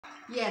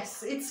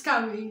Yes, it's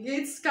coming.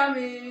 It's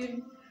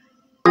coming.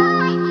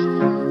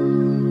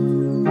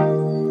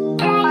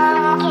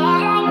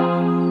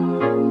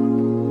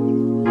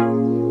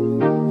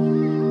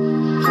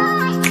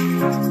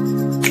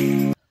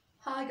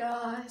 Hi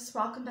guys,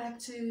 welcome back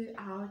to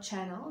our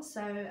channel.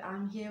 So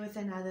I'm here with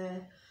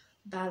another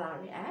Bella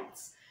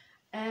Reacts.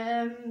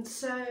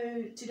 So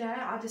today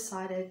I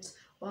decided,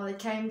 well, it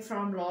came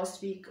from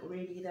last week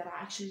already, that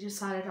I actually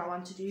decided I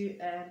want to do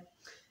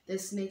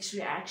this next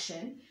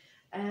reaction.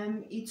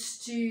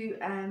 It's to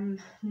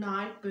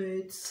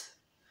Nightbirde's,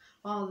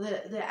 well,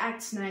 the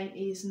act's name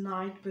is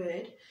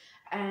Nightbirde,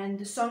 and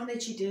the song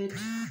that she did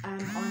on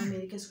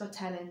America's Got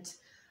Talent,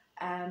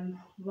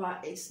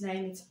 what its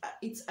name is,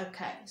 It's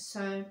Okay.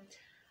 So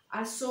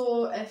I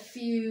saw a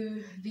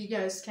few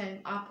videos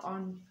came up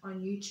on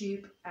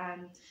YouTube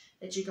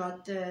that you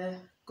got the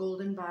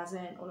golden buzzer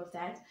and all of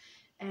that,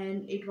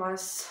 and it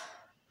was,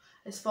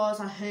 as far as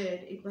I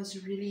heard, it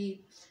was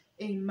really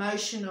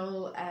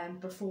emotional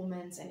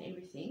performance and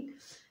everything.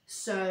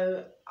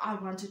 So I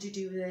wanted to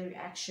do the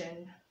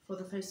reaction for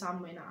the first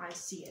time when I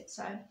see it.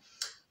 So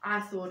I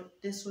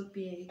thought this would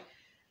be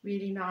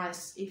really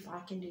nice if I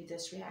can do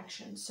this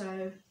reaction.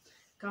 So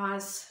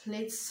guys,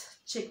 let's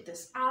check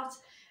this out,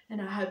 and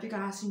I hope you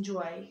guys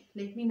enjoy.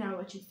 Let me know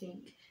what you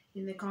think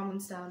in the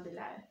comments down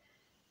below.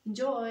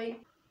 Enjoy!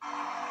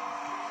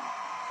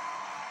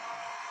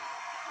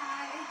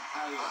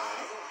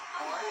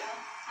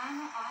 I'm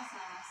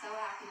awesome. I'm so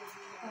happy to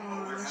be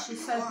here. Oh,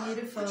 she's so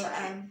beautiful.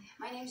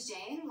 My name's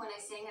Jane. When I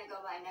sing, I go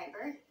by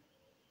Nightbirde.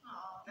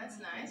 Oh, that's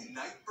nice.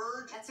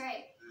 Nightbirde? That's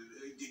right.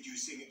 Did you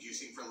sing? Do you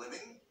sing for a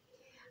living?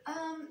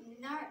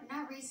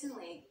 Not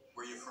recently.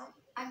 Where are you from?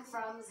 I'm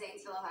from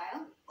Zanesville,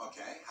 Ohio.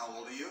 Okay. How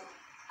old are you?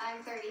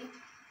 I'm 30.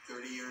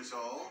 30 years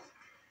old.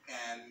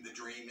 And the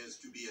dream is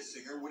to be a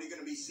singer. What are you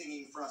going to be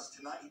singing for us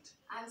tonight?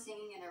 I'm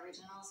singing an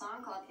original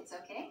song called It's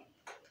Okay.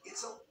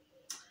 It's a...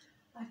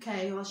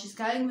 Okay, well, she's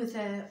going with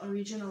an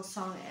original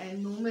song,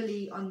 and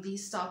normally on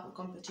these type of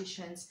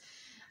competitions,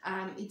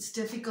 it's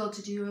difficult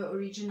to do an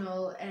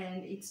original,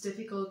 and it's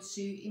difficult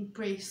to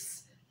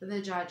impress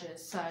the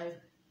judges. So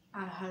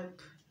I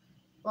hope,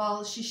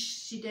 well,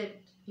 she did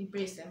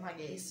impress them, I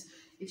guess,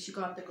 if she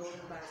got the golden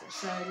buzzer.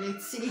 So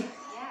let's see.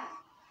 Yeah.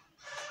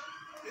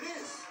 It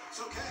is.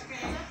 It's okay.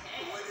 It's okay.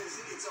 What is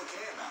It's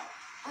Okay about?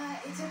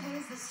 It's Okay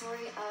is the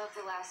story of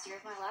the last year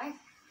of my life.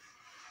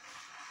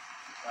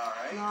 All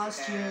right.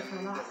 Last year of her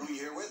And life. who are you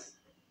here with?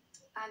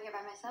 I'm here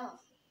by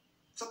myself.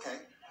 It's okay.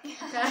 Okay.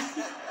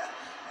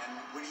 And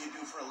what do you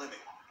do for a living?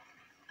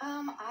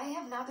 I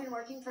have not been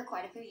working for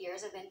quite a few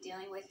years. I've been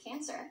dealing with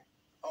cancer.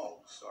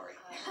 Oh, sorry.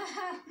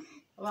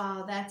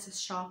 Wow, that's a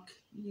shock.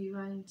 You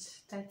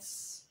won't.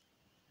 That's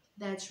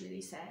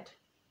really sad.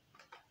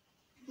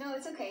 No,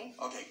 it's okay.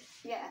 Okay.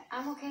 Yeah,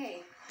 I'm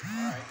okay.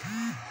 All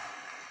right.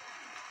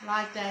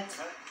 Like that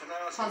Can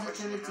I ask you a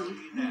question? How positivity. are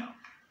you now?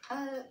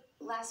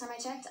 Last time I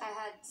checked, I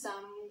had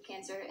some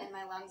cancer in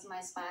my lungs,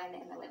 my spine,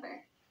 and my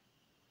liver.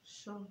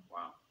 Sure.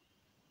 Wow.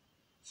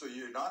 So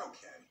you're not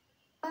okay.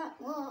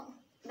 Well,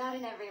 not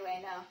in every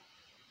way, no.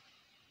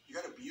 You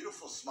got a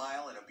beautiful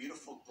smile and a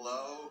beautiful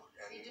glow,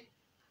 and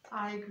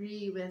I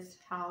agree with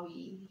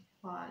Howie.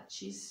 But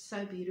she's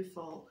so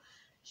beautiful.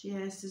 She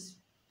has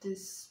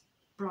this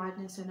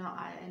brightness in her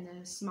eye and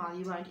a smile.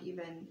 You won't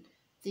even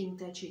think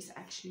that she's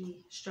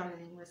actually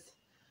struggling with,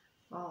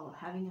 well,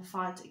 having a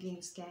fight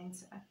against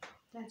cancer.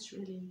 That's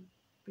really,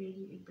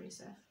 really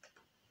impressive.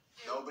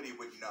 nobody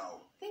would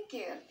know. Thank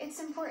you. It's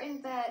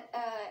important that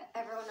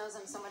everyone knows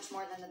I'm so much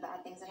more than the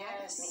bad things that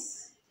happen to me.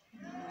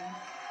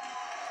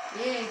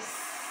 Yes.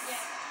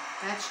 Yes.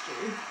 That's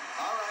true.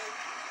 All right,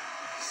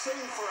 sing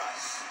for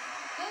us.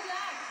 Good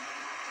luck.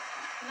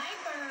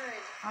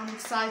 Nightbirde. I'm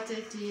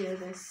excited to hear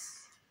this.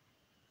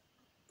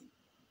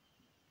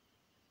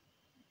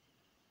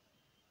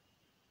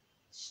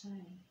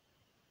 Shame.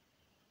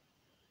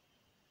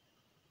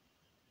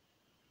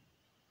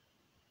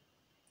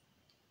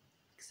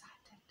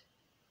 Excited.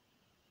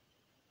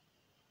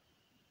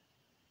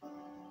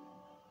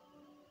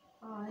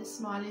 Oh, his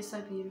smile is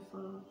so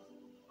beautiful.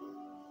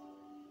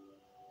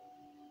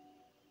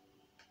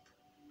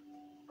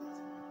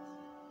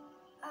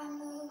 I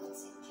moved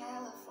to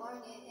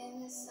California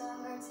in the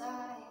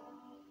summertime.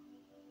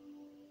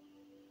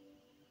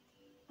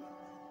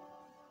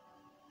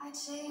 I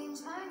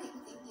changed my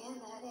name thinking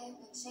that it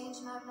would change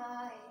my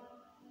mind.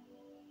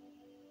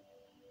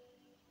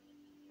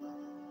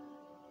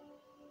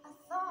 I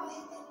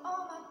thought that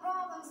all my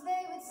problems,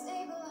 they would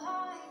stay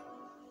behind.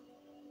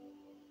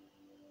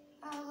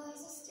 I was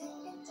a stick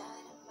of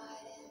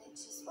dynamite and it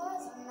just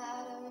was a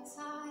matter of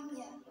time,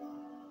 yeah.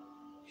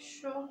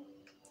 Sure.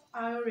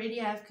 I already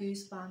have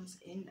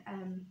goosebumps in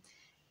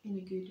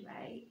a good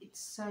way.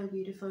 It's so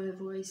beautiful. Her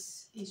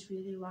voice is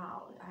really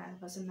wow. I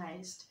was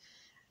amazed.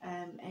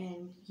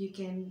 And you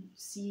can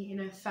see in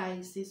her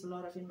face there's a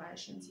lot of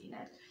emotions in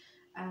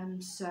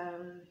it. So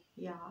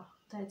yeah,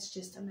 that's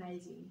just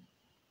amazing.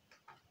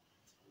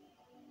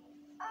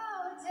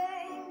 Oh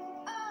dang,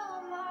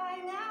 oh my,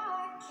 now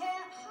I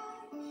can't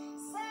hide.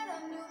 Said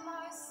I knew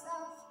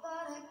myself,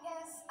 but I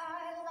guess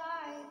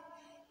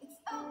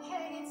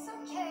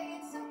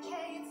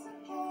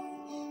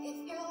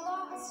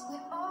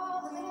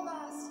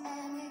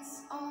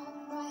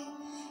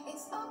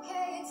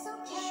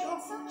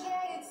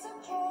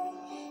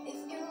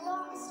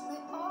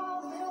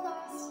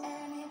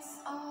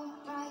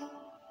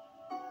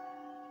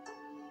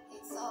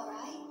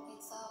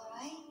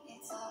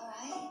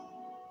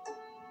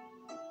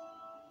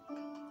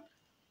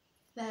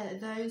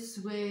those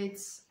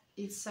words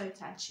is so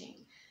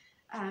touching,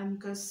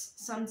 because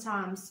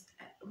sometimes,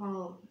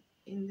 well,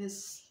 in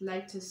this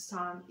latest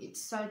time,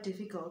 it's so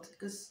difficult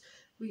because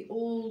we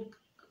all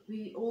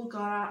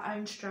got our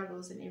own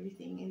struggles and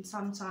everything, and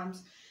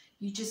sometimes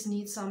you just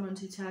need someone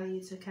to tell you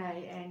it's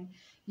okay and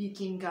you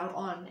can go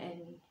on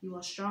and you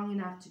are strong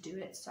enough to do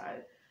it. So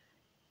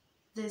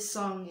this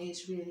song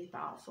is really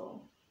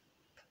powerful.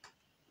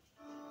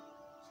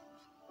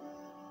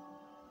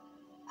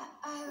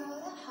 I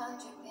wrote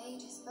 100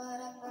 pages, but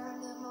I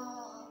burned them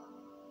all.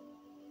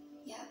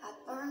 Yeah, I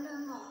burned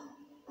them all.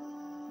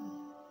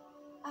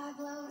 I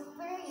blow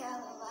through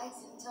yellow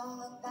lights and don't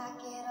look back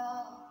at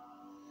all.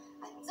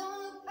 I don't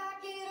look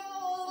back at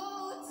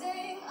all.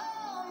 Dang,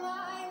 oh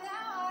my,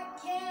 now I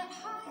can't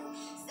hide.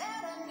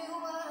 Said I knew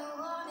what I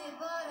wanted,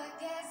 but I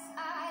guess I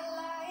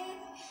lied.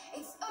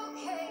 It's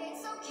okay,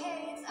 it's okay,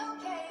 it's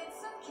okay,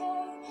 it's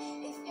okay.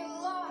 If you're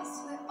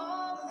lost, we're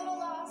all a little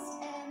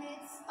lost, and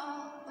it's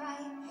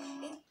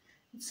alright.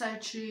 It's so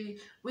true.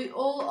 We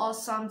all are,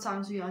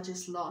 sometimes we are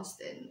just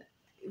lost and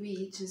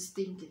we just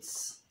think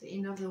it's the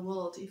end of the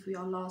world if we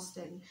are lost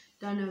and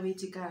don't know where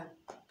to go.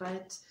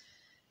 But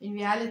in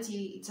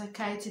reality, it's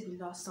okay to be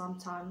lost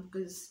sometimes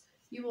because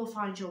you will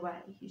find your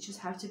way. You just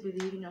have to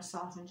believe in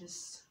yourself and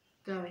just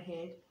go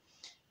ahead.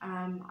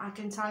 I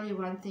can tell you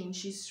one thing,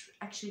 she's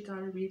actually got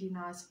a really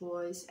nice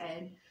voice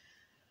and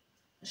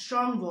a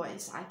strong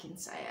voice, I can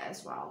say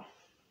as well.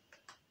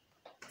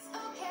 It's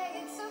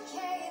okay, it's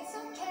okay, it's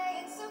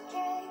okay, it's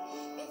okay.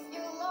 If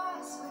you're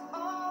lost, we're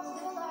all a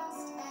little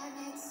lost, and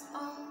it's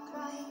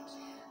alright.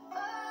 Oh,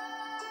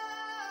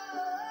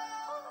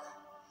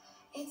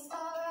 it's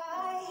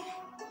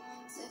alright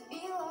to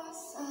be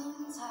lost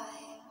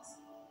sometimes.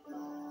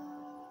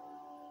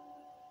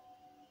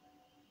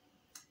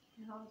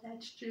 Oh,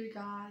 that's true,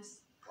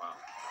 guys. Wow.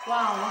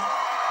 Wow.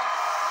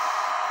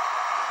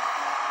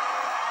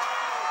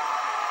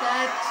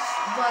 That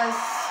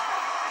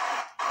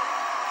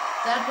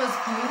was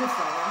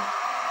beautiful.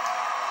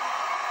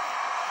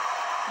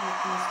 That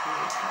was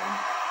beautiful.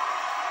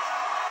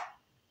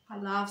 I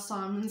love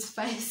Simon's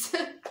face.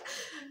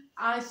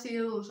 I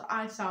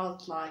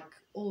felt like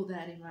all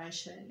that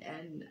emotion,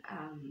 and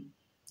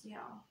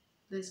yeah,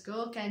 this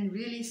girl can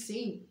really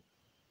sing.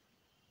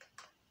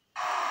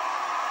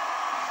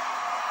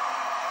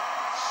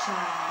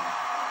 Shine.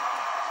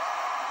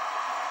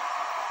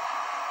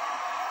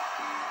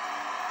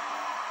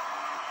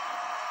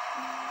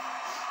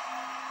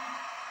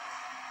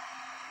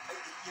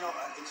 You know,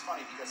 it's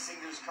funny because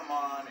singers come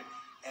on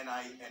and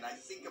I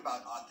think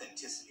about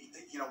authenticity.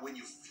 You know, when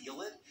you feel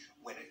it,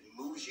 when it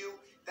moves you,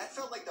 that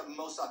felt like the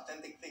most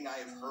authentic thing I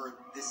have heard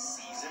this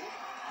season.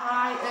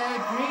 I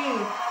agree.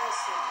 That was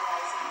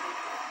surprising.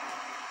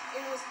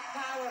 It was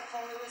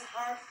powerful, it was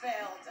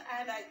heartfelt,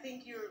 and I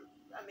think you're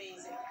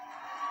amazing.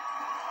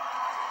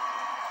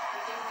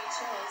 You gave me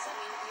chills. I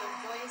mean, your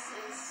voice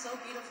is so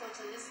beautiful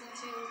to listen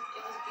to.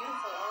 It was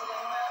beautiful all the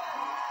way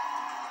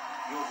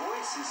around. Your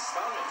voice is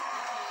stunning.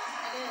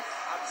 It is.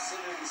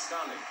 Absolutely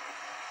stunning.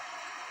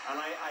 And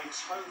I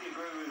totally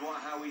agree with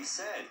what Howie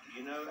said,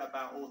 you know,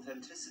 about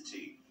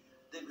authenticity.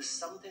 There was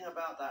something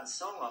about that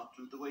song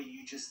after the way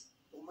you just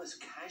almost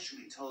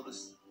casually told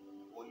us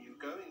what you're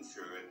going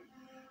through, and,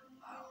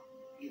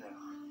 you know.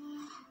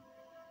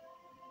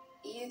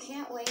 You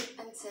can't wait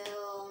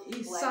until.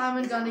 Is life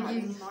Simon isn't gonna hard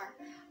give? anymore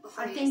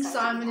before I you think decide to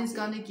be Simon is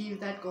happy. gonna give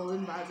that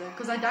golden buzzer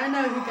because I don't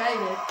know who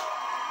gave it.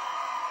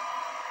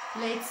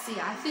 Let's see.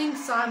 I think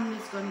Simon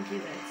is gonna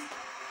give it.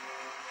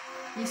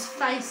 His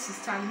face is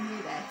telling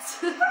me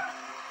that.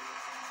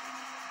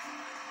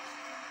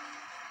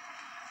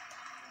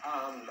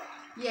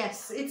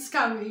 Yes, it's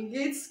coming.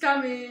 It's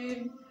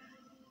coming.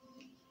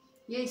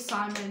 Yes,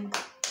 Simon.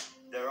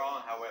 There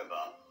are,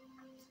 however,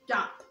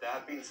 Yeah, there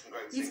have been some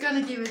great he's singers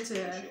gonna give it to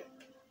this her. year.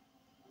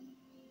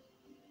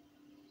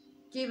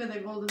 Give her the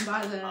golden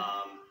buzzer.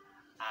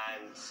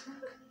 And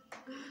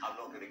I'm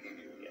not going to give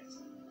you it yet.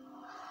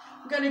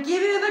 I'm gonna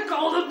give you the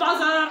golden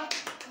buzzer.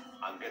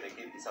 I'm going to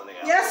give you something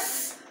else.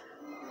 Yes.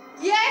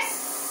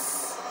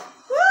 Yes.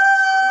 Woo!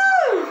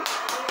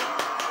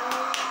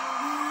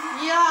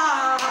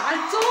 Yeah, I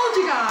told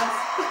you guys.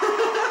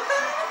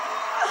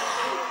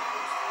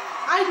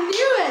 I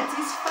knew it.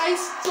 His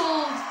face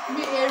told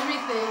me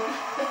everything.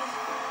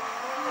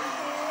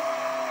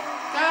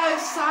 Go,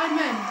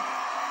 Simon.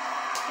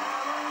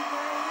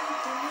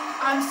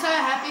 I'm so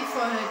happy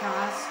for her,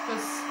 guys,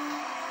 because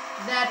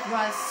that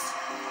was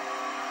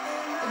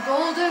a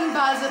golden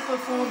buzzer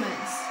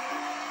performance.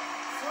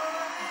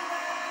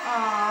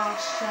 Oh,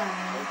 shame.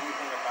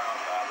 Everything about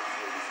that was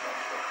really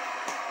special.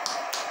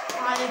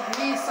 I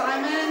agree,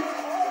 Simon.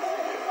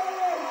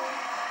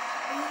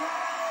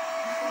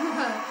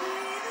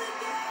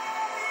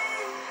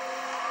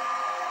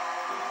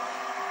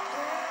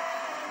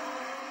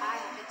 I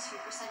have a 2%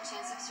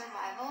 chance of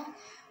survival,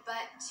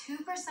 but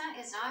 2%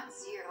 is not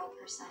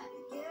 0%.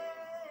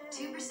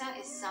 2%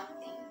 is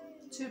something.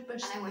 2%.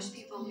 And I wish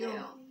people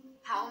knew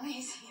how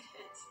amazing it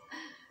is.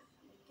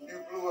 You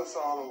blew us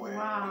all away.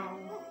 Wow.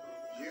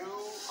 You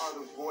are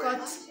the Got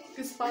voice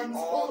goosebumps we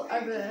all need to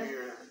over.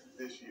 hear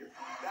this year.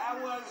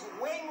 That was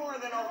way more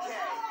than okay.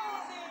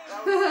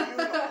 That was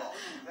beautiful.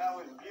 That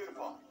was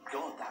beautiful.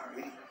 God, that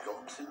really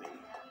got to me.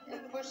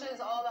 It pushes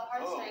all the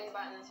heartstring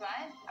buttons,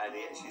 right? And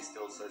yet she's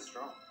still so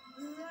strong.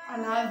 I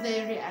love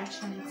their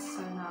reaction, it's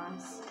so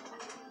nice.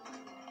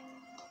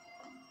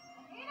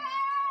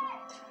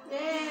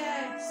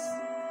 Yes!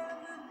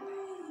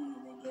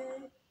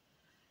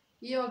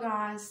 Yo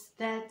guys,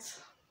 that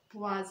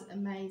was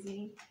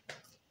amazing.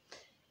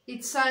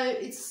 It's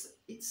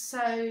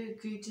so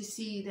good to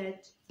see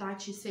that, like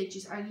she said,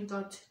 she's only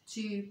got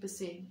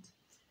 2%,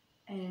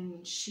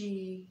 and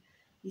she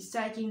is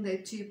taking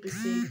that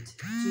 2%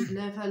 to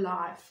live her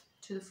life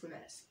to the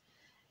fullest.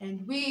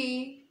 And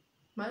we,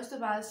 most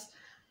of us,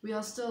 we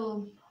are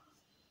still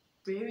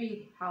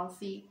very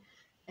healthy,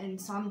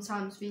 and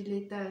sometimes we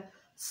let the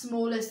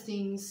smallest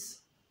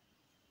things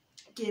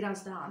get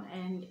us down,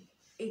 and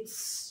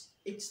this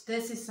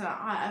is an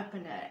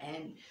eye-opener,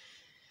 and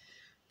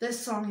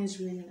this song is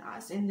really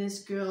nice, and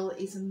this girl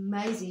is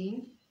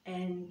amazing,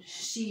 and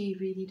she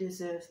really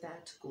deserves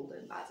that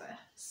golden buzzer.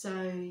 So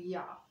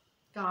yeah,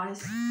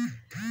 guys,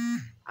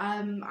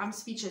 I'm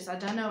speechless. I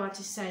don't know what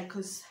to say,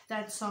 because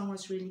that song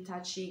was really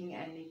touching,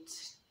 and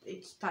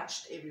it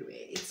touched everywhere.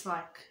 It's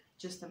like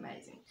just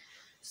amazing.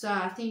 So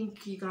I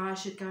think you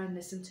guys should go and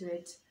listen to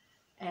it,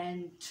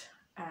 and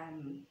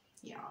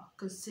yeah,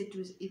 because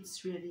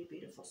it's really a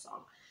beautiful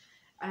song.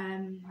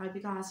 Hope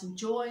you guys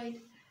enjoyed,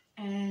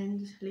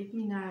 and let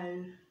me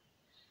know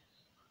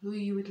who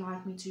you would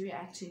like me to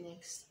react to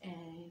next,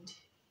 and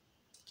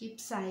keep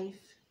safe,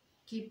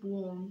 keep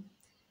warm,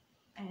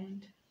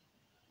 and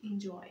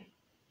enjoy.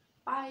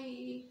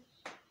 Bye.